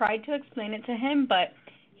 We've tried to explain it to him, but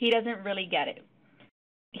he doesn't really get it.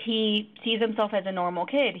 He sees himself as a normal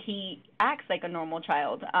kid. He acts like a normal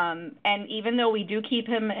child. And even though we do keep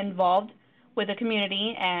him involved with the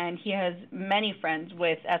community, and he has many friends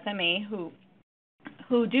with SMA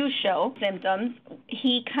who do show symptoms,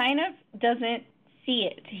 he kind of doesn't see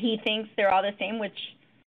it. He thinks they're all the same, which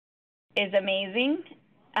is amazing.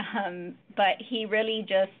 But he really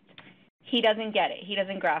he doesn't get it. He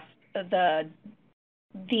doesn't grasp the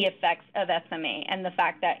effects of SMA and the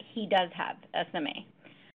fact that he does have SMA.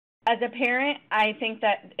 As a parent, I think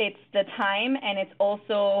that it's the time, and it's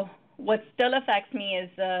also what still affects me is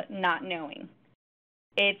the not knowing.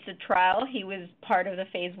 It's a trial. He was part of the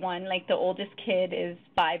phase 1. Like, the oldest kid is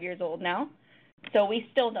 5 years old now. So we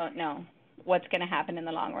still don't know what's going to happen in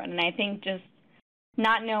the long run. And I think just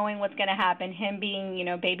not knowing what's going to happen, him being,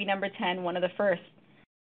 baby number 10, one of the first,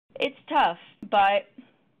 it's tough. But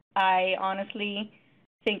I honestly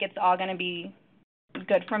think it's all going to be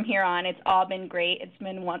good from here on. It's all been great. It's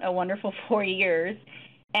been a wonderful 4 years.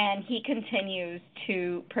 And he continues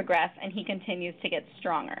to progress, and he continues to get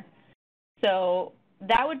stronger. So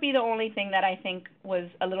that would be the only thing that I think was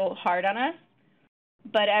a little hard on us.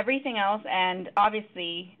 But everything else, and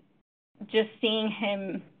obviously just seeing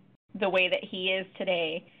him the way that he is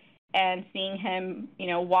today and seeing him,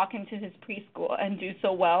 walk into his preschool and do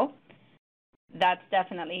so well, that's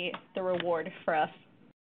definitely the reward for us.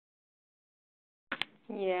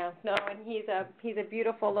 Yeah, no, and he's a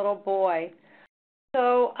beautiful little boy.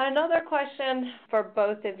 So another question for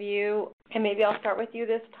both of you, and maybe I'll start with you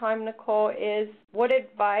this time, Nicole, is what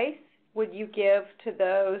advice would you give to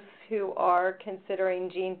those who are considering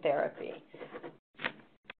gene therapy?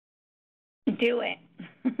 Do it.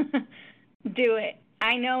 Do it.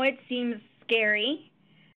 I know it seems scary.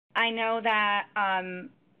 I know that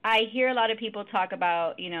I hear a lot of people talk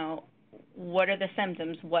about, what are the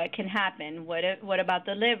symptoms? What can happen? What about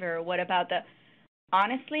the liver? What about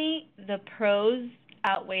honestly, the pros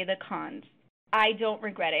outweigh the cons. I don't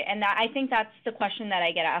regret it. And I think that's the question that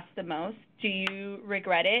I get asked the most. Do you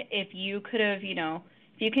regret it? If you could have,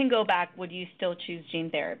 if you can go back, would you still choose gene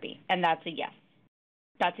therapy? And that's a yes.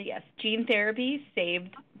 That's a yes. Gene therapy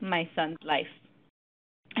saved my son's life.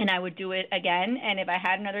 And I would do it again. And if I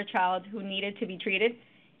had another child who needed to be treated,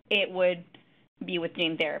 it would be with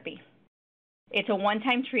gene therapy. It's a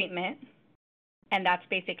one-time treatment, and that's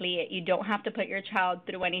basically it. You don't have to put your child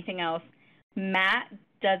through anything else. Matt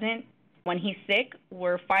doesn't. When he's sick,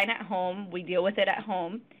 we're fine at home. We deal with it at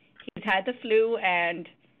home. He's had the flu, and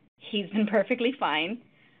he's been perfectly fine.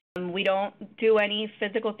 We don't do any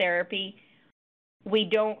physical therapy. We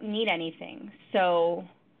don't need anything. So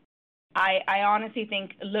I honestly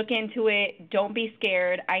think look into it. Don't be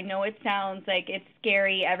scared. I know it sounds like it's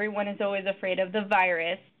scary. Everyone is always afraid of the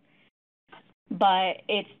virus, but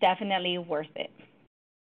it's definitely worth it.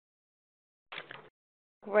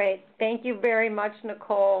 Great. Thank you very much,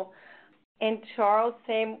 Nicole. And Charles,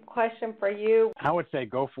 same question for you. I would say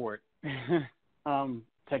go for it.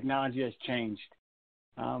 Technology has changed.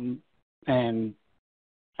 And,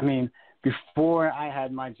 I mean, before I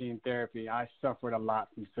had my gene therapy, I suffered a lot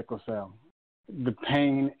from sickle cell. The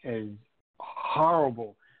pain is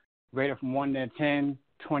horrible. Rated from 1 to 10,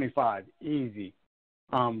 25, easy.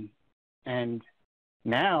 And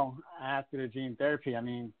now, after the gene therapy, I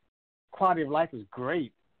mean, quality of life is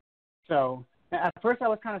great. So at first I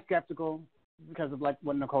was kind of skeptical because of like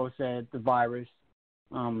what Nicole said, the virus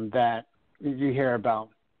that you hear about.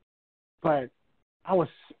 But I was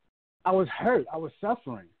hurt. I was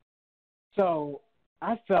suffering. So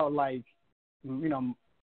I felt like,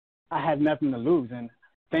 I had nothing to lose, and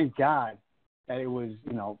thank God that it was,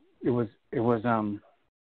 it was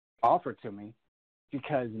offered to me,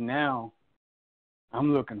 because now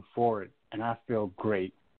I'm looking forward and I feel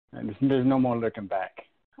great. And there's no more looking back.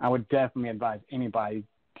 I would definitely advise anybody,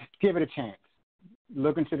 just give it a chance.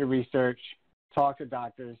 Look into the research, talk to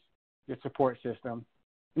doctors, your support system.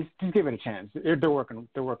 Just give it a chance. They're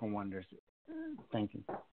working wonders. Thank you.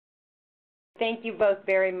 Thank you both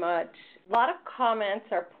very much. A lot of comments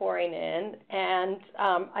are pouring in, and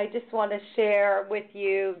I just want to share with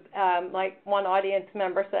you, like one audience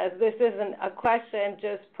member says, this isn't a question,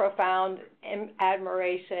 just profound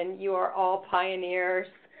admiration. You are all pioneers.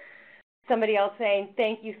 Somebody else saying,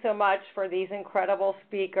 thank you so much for these incredible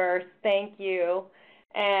speakers. Thank you.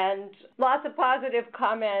 And lots of positive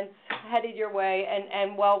comments headed your way,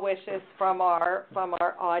 and well wishes from our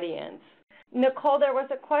audience. Nicole, there was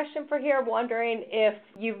a question for here wondering if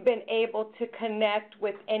you've been able to connect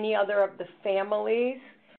with any other of the families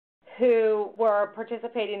who were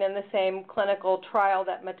participating in the same clinical trial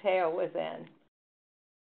that Mateo was in.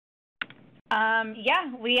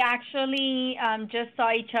 Yeah, we actually just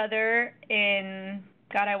saw each other in,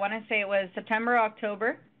 God, I want to say it was September,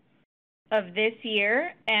 October of this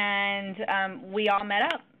year, and we all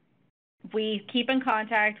met up. We keep in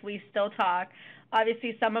contact. We still talk.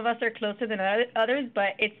 Obviously, some of us are closer than others, but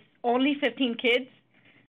it's only 15 kids,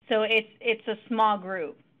 so it's a small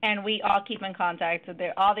group, and we all keep in contact. So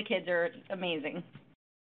all the kids are amazing.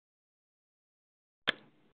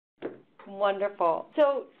 Wonderful.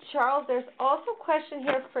 So, Charles, there's also a question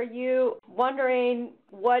here for you wondering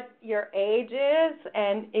what your age is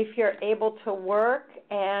and if you're able to work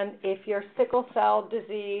and if your sickle cell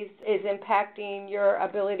disease is impacting your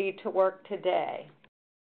ability to work today.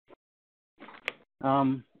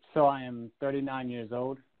 So I am 39 years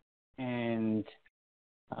old, and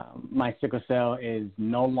my sickle cell is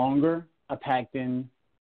no longer impacting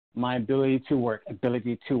my ability to work.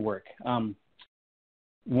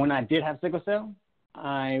 When I did have sickle cell,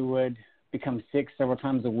 I would become sick several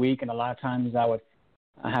times a week, and a lot of times I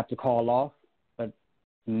have to call off. But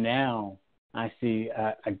now I see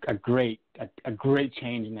a great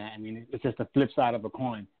change in that. I mean, it's just the flip side of a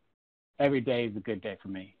coin. Every day is a good day for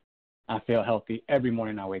me. I feel healthy every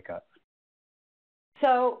morning I wake up.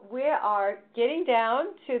 So we are getting down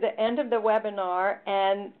to the end of the webinar,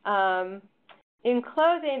 and in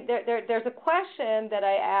closing, there's a question that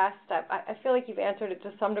I asked. I feel like you've answered it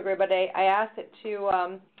to some degree, but I asked it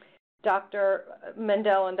to Dr.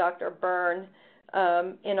 Mendel and Dr. Byrne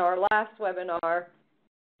in our last webinar,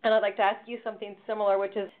 and I'd like to ask you something similar,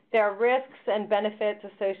 which is there are risks and benefits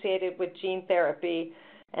associated with gene therapy,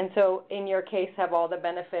 and so in your case, have all the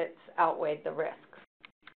benefits outweighed the risks?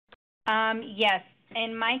 Yes.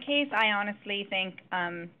 In my case, I honestly think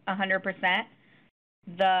 100%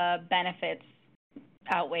 the benefits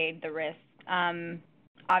outweighed the risks.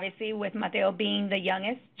 Obviously, with Mateo being the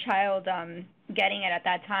youngest child getting it at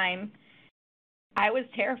that time, I was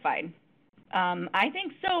terrified. I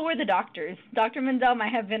think so were the doctors. Dr. Mendel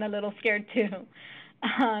might have been a little scared too.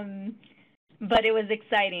 But it was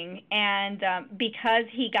exciting. And because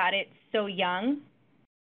he got it so young,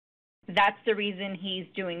 that's the reason he's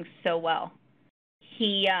doing so well.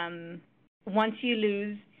 He, once you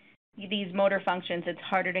lose these motor functions, it's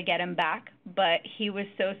harder to get him back. But he was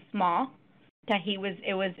so small that the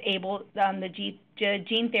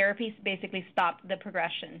gene therapy basically stopped the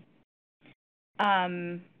progression.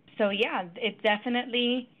 So yeah, it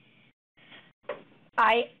definitely.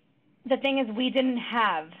 The thing is, we didn't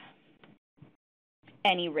have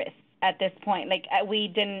any risks at this point. Like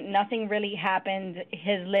nothing really happened.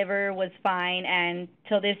 His liver was fine, and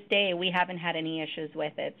till this day, we haven't had any issues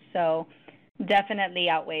with it. So definitely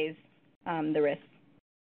outweighs the risk.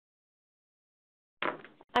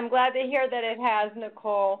 I'm glad to hear that it has,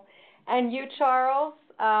 Nicole. And you, Charles,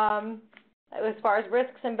 as far as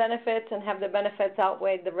risks and benefits, and have the benefits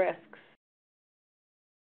outweighed the risks?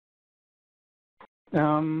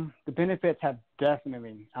 The benefits have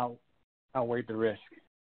definitely outweighed the risk.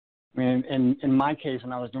 I mean, in my case,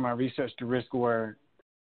 when I was doing my research, the risk were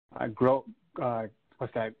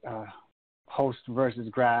host versus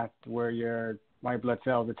graft, where your white blood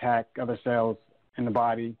cells attack other cells in the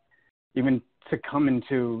body, even to come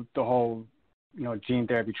into the whole, gene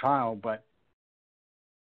therapy trial. But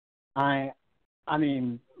I'm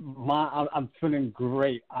feeling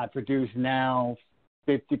great. I produce now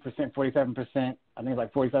 50%, 47%. I think it's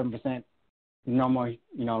like 47% normal,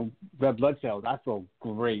 red blood cells. I feel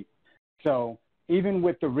great. So even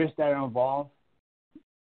with the risks that are involved,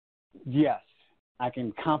 yes, I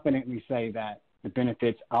can confidently say that the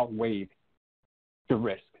benefits outweighed the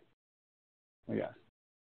risk. Yes.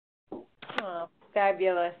 Oh,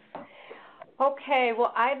 fabulous. Okay,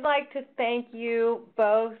 well, I'd like to thank you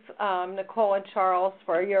both, Nicole and Charles,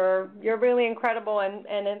 for your really incredible and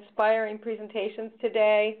inspiring presentations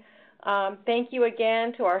today. Thank you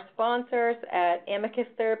again to our sponsors at Amicus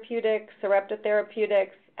Therapeutics, Sarepta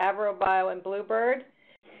Therapeutics, AveroBio, and Bluebird.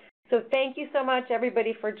 So thank you so much,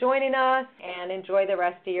 everybody, for joining us, and enjoy the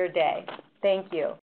rest of your day. Thank you.